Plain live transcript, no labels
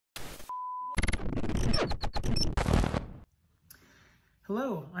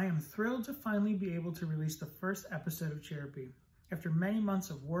Hello, I am thrilled to finally be able to release the first episode of Chairapy. After many months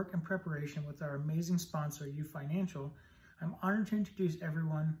of work and preparation with our amazing sponsor, uFinancial, I'm honored to introduce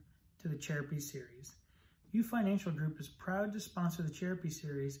everyone to the Chairapy series. uFinancial Group is proud to sponsor the Chairapy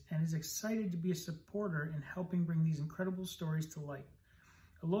series and is excited to be a supporter in helping bring these incredible stories to light.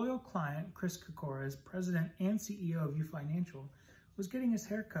 A loyal client, Chris Kokoras, president and CEO of uFinancial, was getting his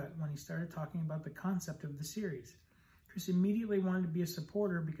hair cut when he started talking about the concept of the series. Chris immediately wanted to be a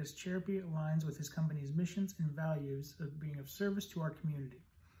supporter because Chairapy aligns with his company's missions and values of being of service to our community.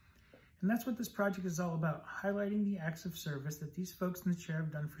 And that's what this project is all about, highlighting the acts of service that these folks in the chair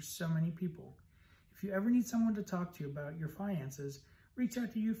have done for so many people. If you ever need someone to talk to about your finances, reach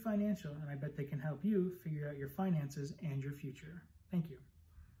out to uFinancial, and I bet they can help you figure out your finances and your future. Thank you.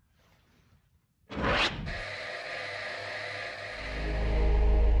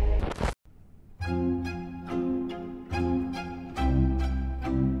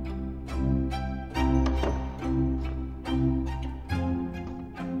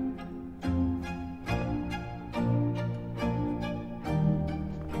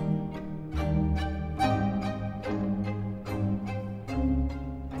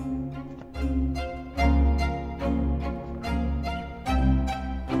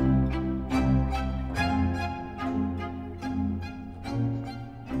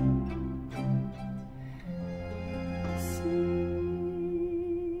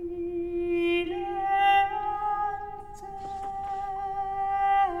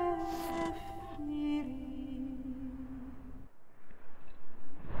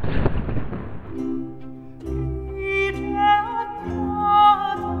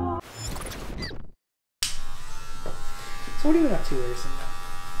 So what are you up to recently?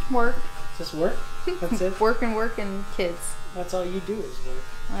 Work. Just work? That's it? Work and kids. That's all you do is work.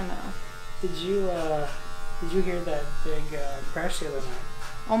 I know. Did you hear that big crash the other night?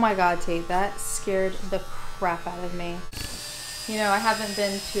 Oh my God, Tate, that scared the crap out of me. You know, I haven't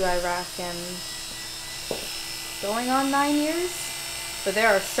been to Iraq in going on 9 years, but there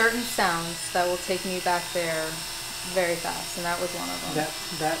are certain sounds that will take me back there very fast, and that was one of them.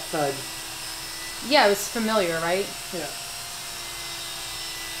 That thud. Yeah, it was familiar, right? Yeah.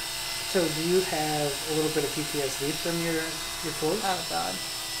 So do you have a little bit of PTSD from your tours? Oh God.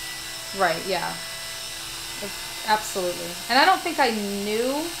 Right, yeah. Absolutely. And I don't think I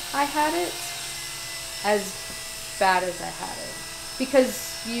knew I had it as bad as I had it.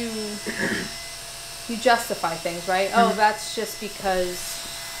 Because you justify things, right? Oh, that's just because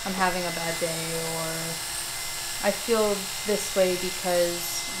I'm having a bad day, or I feel this way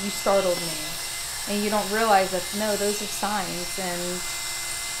because you startled me. And you don't realize that, no, those are signs, and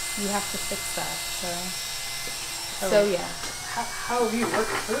you have to fix that. So yeah. How have you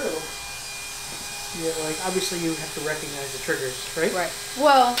worked through? Yeah, like obviously you have to recognize the triggers, right? Right.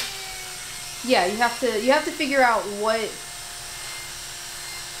 Well, yeah, you have to figure out what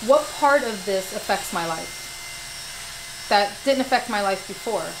part of this affects my life that didn't affect my life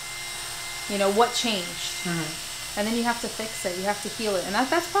before. You know, what changed? Mm-hmm. And then you have to fix it. You have to heal it. And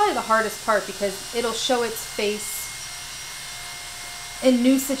that's probably the hardest part, because it'll show its face in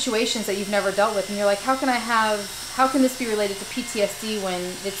new situations that you've never dealt with. And you're like, how can this be related to PTSD when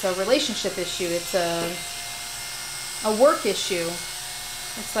it's a relationship issue? It's a work issue.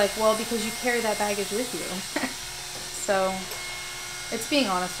 It's like, well, because you carry that baggage with you. So it's being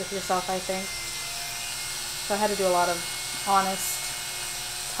honest with yourself, I think. So I had to do a lot of honest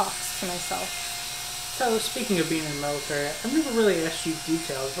talks to myself. So speaking of being in the military, I've never really asked you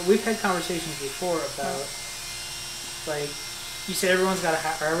details, but we've had conversations before about, like, you said everyone's got a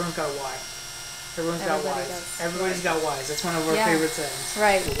why. Everybody's got whys. That's one of our favorite sayings.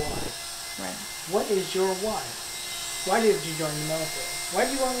 Right. The why. Right. What is your why? Why did you join the military? Why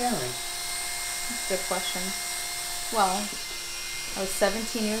did you want the Army? That's a good question. Well, I was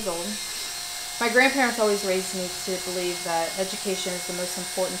 17 years old. My grandparents always raised me to believe that education is the most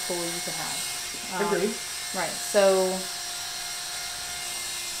important tool you can have. Agreed. Right. So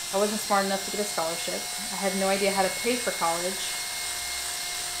I wasn't smart enough to get a scholarship. I had no idea how to pay for college.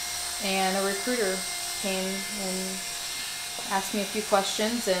 And a recruiter came and asked me a few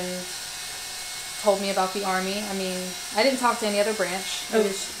questions and told me about the Army. I mean, I didn't talk to any other branch.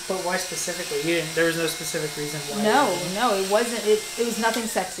 But why specifically? There was no specific reason why? No, it wasn't. It was nothing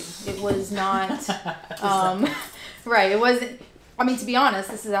sexy. It was not. Right. It wasn't. I mean, to be honest,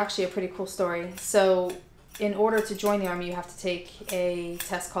 this is actually a pretty cool story. So, in order to join the Army, you have to take a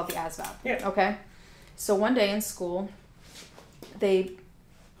test called the ASVAB. Yeah. Okay? So, one day in school, they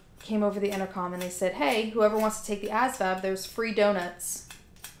came over the intercom and they said, hey, whoever wants to take the ASVAB, there's free donuts.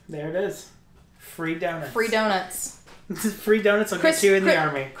 There it is. Free donuts. Free donuts. Free donuts will get you in the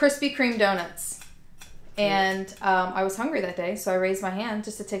Army. Krispy Kreme donuts. And I was hungry that day, so I raised my hand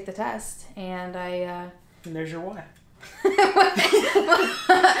just to take the test. And and there's your why. I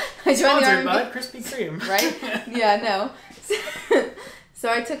joined the Army. By Krispy Kreme. Right? Yeah, no.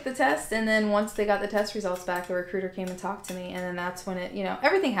 So I took the test, and then once they got the test results back, the recruiter came and talked to me, and then that's when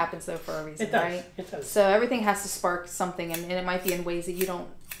everything happens though for a reason, right? It does. So everything has to spark something, and it might be in ways that you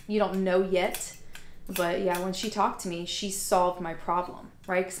don't know yet. But yeah, when she talked to me, she solved my problem,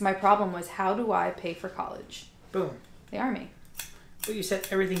 right? Because my problem was, how do I pay for college? Boom. The Army. But you said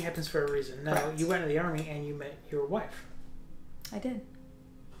everything happens for a reason. Now, Correct. You went to the Army and you met your wife. I did.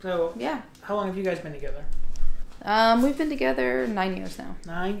 So, yeah. How long have you guys been together? We've been together 9 years now.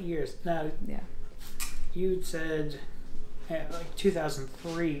 9 years. Now, yeah. You said, like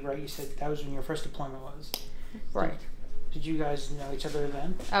 2003, right? You said that was when your first deployment was. Right. Did you guys know each other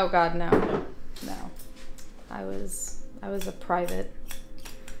then? Oh God, no. No. I was a private.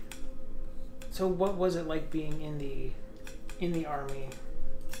 So what was it like being in the Army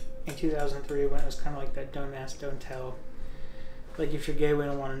in 2003 when it was kind of like that don't ask, don't tell? Like, if you're gay, we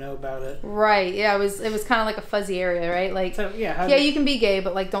don't want to know about it. Right. Yeah. It was kind of like a fuzzy area, right? Like, so, yeah. You can be gay,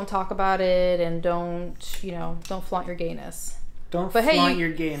 but like, don't talk about it, and don't flaunt your gayness. Flaunt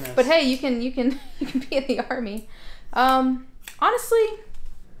your gayness. But hey, you can be in the Army. Honestly,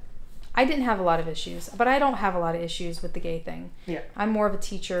 I didn't have a lot of issues, but I don't have a lot of issues with the gay thing. Yeah. I'm more of a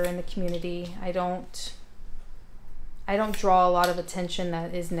teacher in the community. I don't draw a lot of attention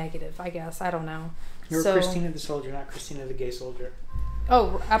that is negative, I guess. I don't know. You're Christina the soldier, not Christina the gay soldier.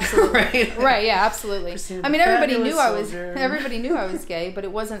 Oh, absolutely. Right, yeah, absolutely. Christina, I mean, everybody knew I was gay, but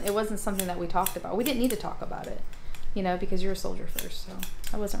it wasn't something that we talked about. We didn't need to talk about it, because you're a soldier first, so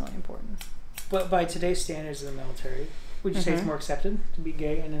that wasn't really important. But by today's standards in the military, would you say it's more accepted to be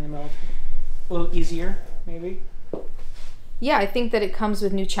gay and in the military? A little easier, maybe? Yeah, I think that it comes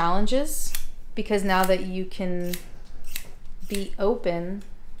with new challenges, because now that you can be open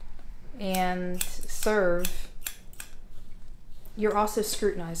and serve, you're also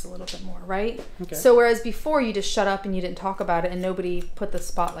scrutinized a little bit more, right? Okay. So whereas before you just shut up and you didn't talk about it and nobody put the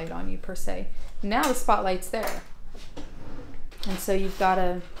spotlight on you per se, now the spotlight's there, and so you've got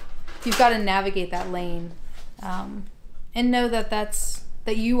to navigate that lane, and know that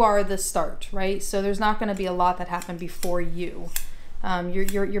you are the start, right? So there's not going to be a lot that happened before you.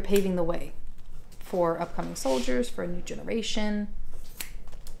 You're paving the way for upcoming soldiers, for a new generation.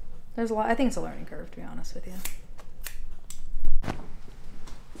 There's a lot. I think it's a learning curve, to be honest with you.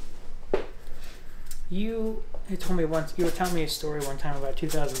 You told me once, you were telling me a story one time about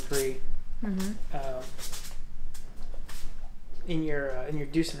 2003. Mm-hmm. In your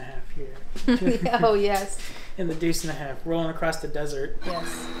deuce and a half here. Oh yes. In the deuce and a half, rolling across the desert.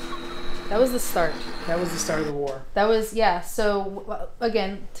 Yes. That was the start. That was the start of the war. That was, yeah. So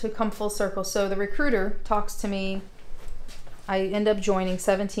again, to come full circle. So the recruiter talks to me. I end up joining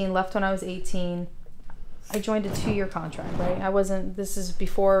 17, left when I was 18. I joined a 2-year contract, right? This is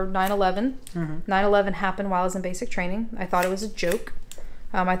before 9/11. Mm-hmm. 9/11 happened while I was in basic training. I thought it was a joke.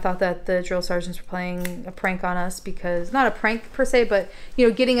 I thought that the drill sergeants were playing a prank on us, because, not a prank per se, but,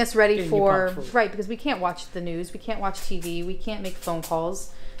 getting us ready for, right, because we can't watch the news, we can't watch TV, we can't make phone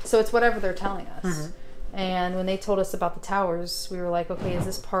calls. So it's whatever they're telling us. Mm-hmm. And when they told us about the towers, we were like, okay, is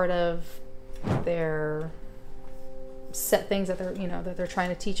this part of their set things that they're trying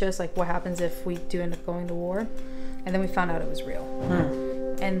to teach us? Like, what happens if we do end up going to war? And then we found out it was real.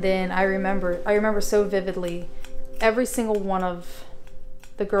 Mm. And then I remember so vividly, every single one of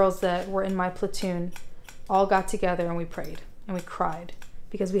the girls that were in my platoon all got together and we prayed and we cried,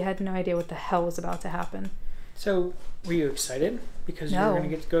 because we had no idea what the hell was about to happen. So, were you excited because you were going to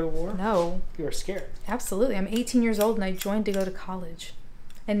get to go to war? No. You were scared? Absolutely. I'm 18 years old and I joined to go to college.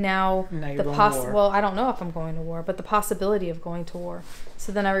 And now you're going to war. Well, I don't know if I'm going to war, but the possibility of going to war.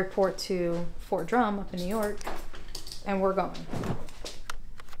 So then I report to Fort Drum up in New York, and we're going.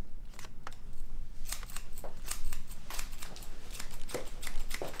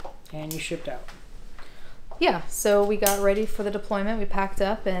 And you shipped out. Yeah, so we got ready for the deployment. We packed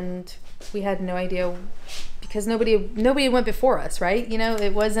up, and we had no idea, because nobody went before us, right?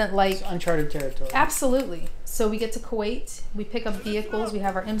 It wasn't like... It's uncharted territory. Absolutely. So we get to Kuwait. We pick up vehicles. We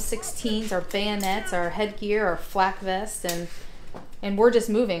have our M16s, our bayonets, our headgear, our flak vest, and we're just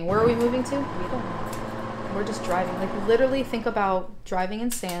moving. Where are we moving to? We don't know. We're just driving. Like, literally think about driving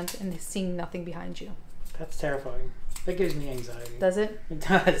in sand and seeing nothing behind you. That's terrifying. That gives me anxiety. Does it? It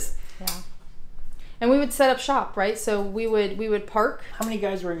does. Yeah. And we would set up shop, right? So we would park. How many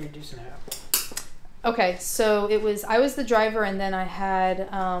guys were in your deuce and a half? Okay, so I was the driver, and then I had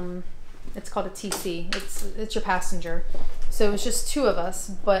it's called a TC. It's your passenger. So it was just 2 of us,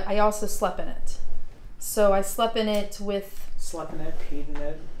 but I also slept in it. So I slept in it with... Slept in it, peed in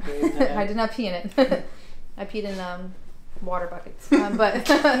it, bathed in it. I did not pee in it. I peed in water buckets,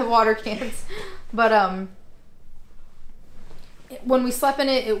 but water cans. But when we slept in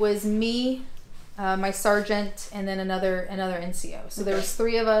it, it was me, my sergeant, and then another NCO. So there was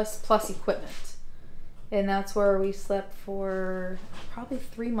 3 of us plus equipment. And that's where we slept for probably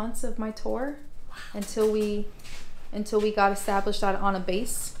 3 months of my tour until we got established on a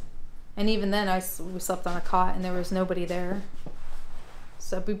base. And even then, we slept on a cot and there was nobody there.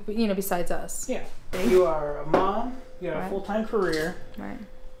 So, besides us. Yeah. You are a mom. You have a full-time career. Right.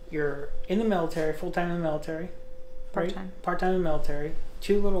 You're in the military, full-time in the military. Part-time. Right? Part-time in the military.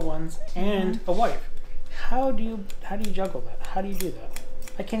 2 little ones and a wife. How do you juggle that? How do you do that?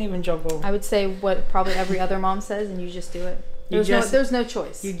 I can't even juggle. I would say what probably every other mom says, and you just do it. There's no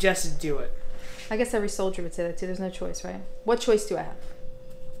choice. You just do it. I guess every soldier would say that too. There's no choice, right? What choice do I have?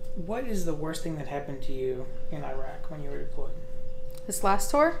 What is the worst thing that happened to you in Iraq when you were deployed? This last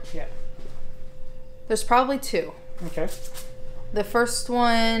tour? Yeah. There's probably 2. Okay. The first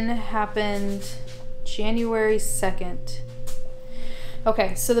one happened January 2nd.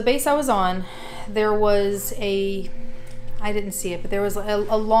 Okay, so the base I was on, there was I didn't see it, but there was a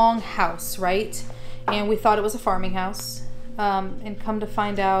long house, right? And we thought it was a farming house. And come to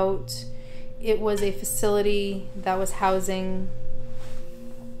find out, it was a facility that was housing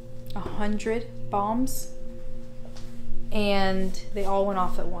 100 bombs. And they all went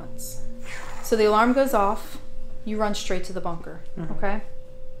off at once. So the alarm goes off. You run straight to the bunker, okay?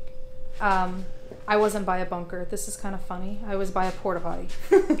 I wasn't by a bunker. This is kind of funny. I was by a porta potty.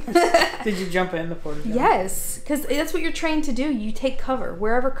 Did you jump in the porta potty? Yes, because that's what you're trained to do. You take cover,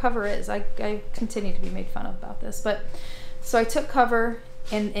 wherever cover is. I continue to be made fun of about this. But so I took cover,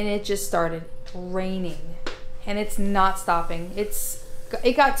 and it just started raining. And it's not stopping.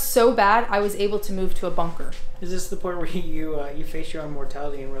 It got so bad, I was able to move to a bunker. Is this the point where you face your own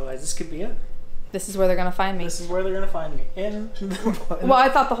mortality and realize this could be it? This is where they're going to find me. This is where they're going to find me. Well, I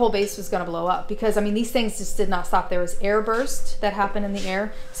thought the whole base was going to blow up because, these things just did not stop. There was air burst that happened in the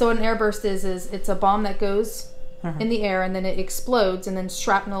air. So what an air burst is it's a bomb that goes in the air and then it explodes and then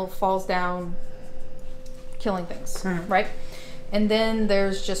shrapnel falls down, killing things, right? And then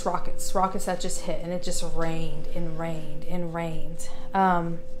there's just rockets that just hit, and it just rained and rained and rained.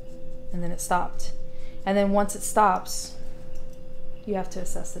 And then it stopped. And then once it stops, you have to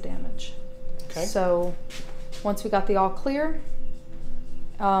assess the damage. Okay. So once we got the all clear,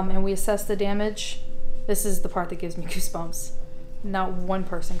 and we assessed the damage, this is the part that gives me goosebumps. Not one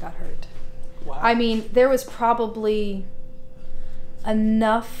person got hurt. Wow. There was probably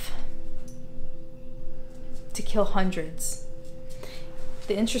enough to kill hundreds.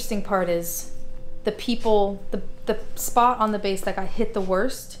 The interesting part is the people, the spot on the base that got hit the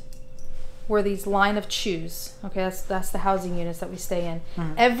worst were these line of chews. Okay, that's the housing units that we stay in.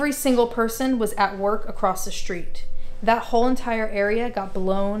 Every single person was at work across the street. That whole entire area got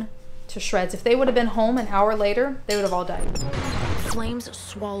blown to shreds. If they would have been home an hour later, they would have all died. Flames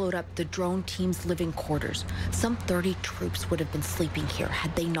swallowed up the drone team's living quarters. Some 30 troops would have been sleeping here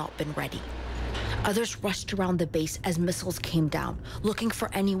had they not been ready. Others rushed around the base as missiles came down, looking for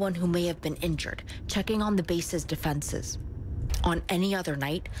anyone who may have been injured, checking on the base's defenses. On any other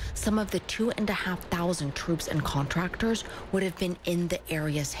night, some of the 2,500 troops and contractors would have been in the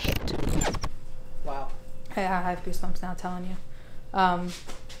areas hit. Wow. I have goosebumps now telling you. And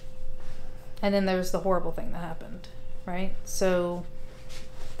then there's the horrible thing that happened, right? So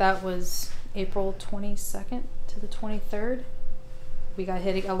that was April 22nd to the 23rd. We got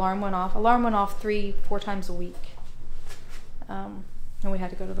hit, alarm went off. Alarm went off 3-4 times a week. And we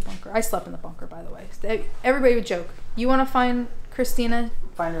had to go to the bunker. I slept in the bunker, by the way. Everybody would joke. You want to find Christina?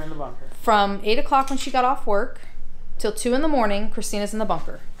 Find her in the bunker. From 8 o'clock when she got off work till 2 in the morning, Christina's in the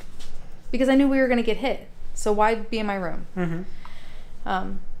bunker. Because I knew we were going to get hit. So why be in my room?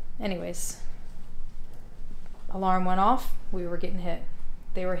 Anyways. Alarm went off. We were getting hit.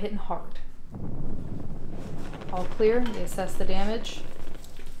 They were hitting hard. All clear. They assessed the damage.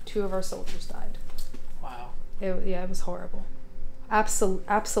 2 of our soldiers died. Wow. It was horrible.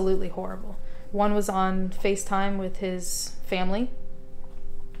 Absolutely horrible. One was on FaceTime with his family.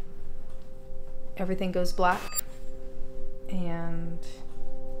 Everything goes black. And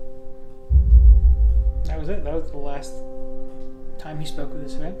that was it. That was the last time he spoke with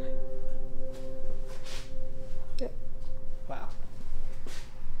his family. Yep. Wow.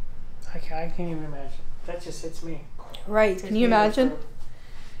 I can't even imagine. That just hits me. Right. Can you imagine?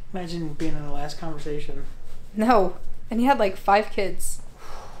 Imagine being in the last conversation. No. And he had like 5 kids.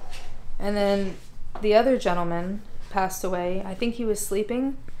 And then the other gentleman passed away. I think he was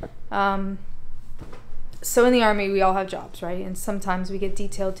sleeping. So in the Army, we all have jobs, right? And sometimes we get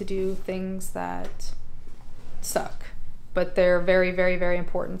detailed to do things that suck, but they're very, very, very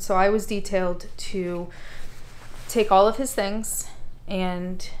important. So I was detailed to take all of his things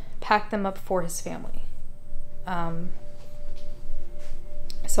and pack them up for his family.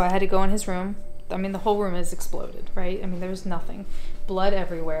 So I had to go in his room. I mean, the whole room is exploded, right? I mean, there's nothing. Blood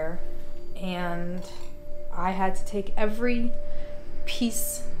everywhere. And I had to take every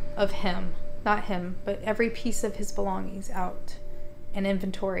piece of him, not him, but every piece of his belongings out and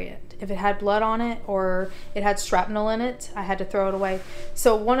inventory it. If it had blood on it or it had shrapnel in it, I had to throw it away.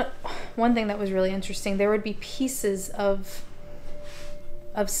 So one thing that was really interesting, there would be pieces of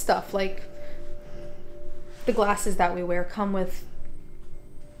stuff, like the glasses that we wear come with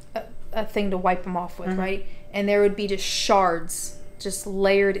a thing to wipe them off with, mm-hmm. right? And there would be just shards just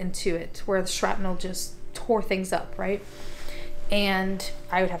layered into it where the shrapnel just tore things up, right? And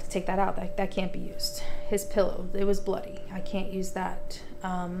I would have to take that out. That can't be used. His pillow, it was bloody. I can't use that.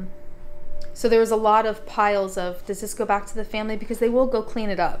 So there was a lot of piles of, does this go back to the family? Because they will go clean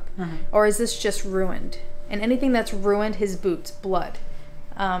it up. Mm-hmm. Or is this just ruined? And anything that's ruined, his boots, blood.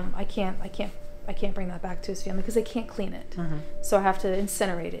 I can't bring that back to his family because they can't clean it. Mm-hmm. So I have to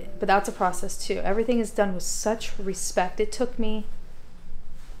incinerate it. But that's a process too. Everything is done with such respect. It took me,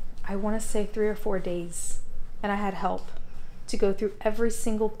 I want to say 3 or 4 days, and I had help to go through every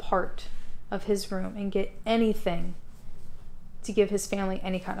single part of his room and get anything to give his family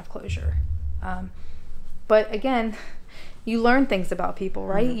any kind of closure. But again, you learn things about people,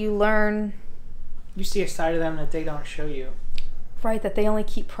 right? Mm-hmm. You see a side of them that they don't show you. Right, that they only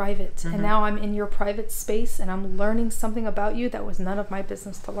keep private. Mm-hmm. And now I'm in your private space and I'm learning something about you that was none of my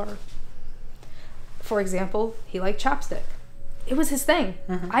business to learn. For example, he liked chapstick. It was his thing.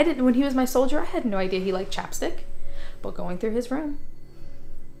 Mm-hmm. When he was my soldier, I had no idea he liked chapstick. But going through his room,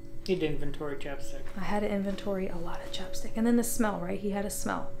 he'd inventory chapstick. I had to inventory a lot of chapstick. And then the smell, right? He had a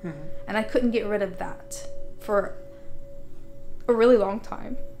smell. Mm-hmm. And I couldn't get rid of that for a really long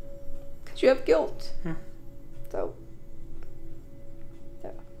time. Because you have guilt. Mm-hmm. So,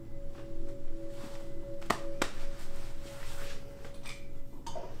 yeah.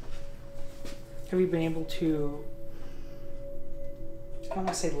 Have you been able to, I don't want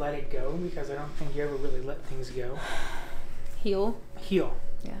to say let it go, because I don't think you ever really let things go. Heal.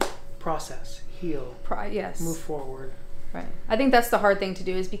 Yeah. Process. Heal. Yes. Move forward. Right. I think that's the hard thing to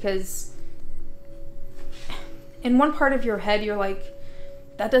do, is because in one part of your head you're like,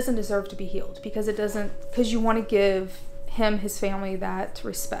 that doesn't deserve to be healed, because it doesn't, because you want to give him, his family, that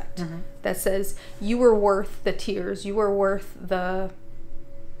respect. Mm-hmm. That says you were worth the tears, you were worth the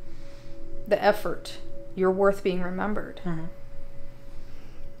effort, you're worth being remembered. Mm-hmm.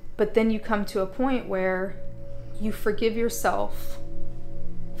 But then you come to a point where you forgive yourself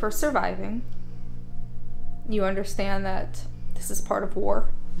for surviving. You understand that this is part of war.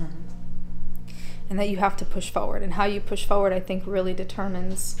 Mm-hmm. And that you have to push forward. And how you push forward, I think, really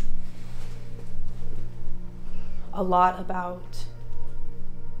determines a lot about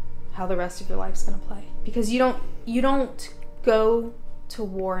how the rest of your life's going to play. Because you don't go to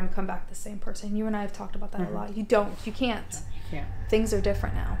war and come back the same person. You and I have talked about that mm-hmm. a lot. You can't. You can't. Things are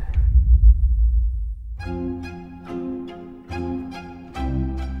different now.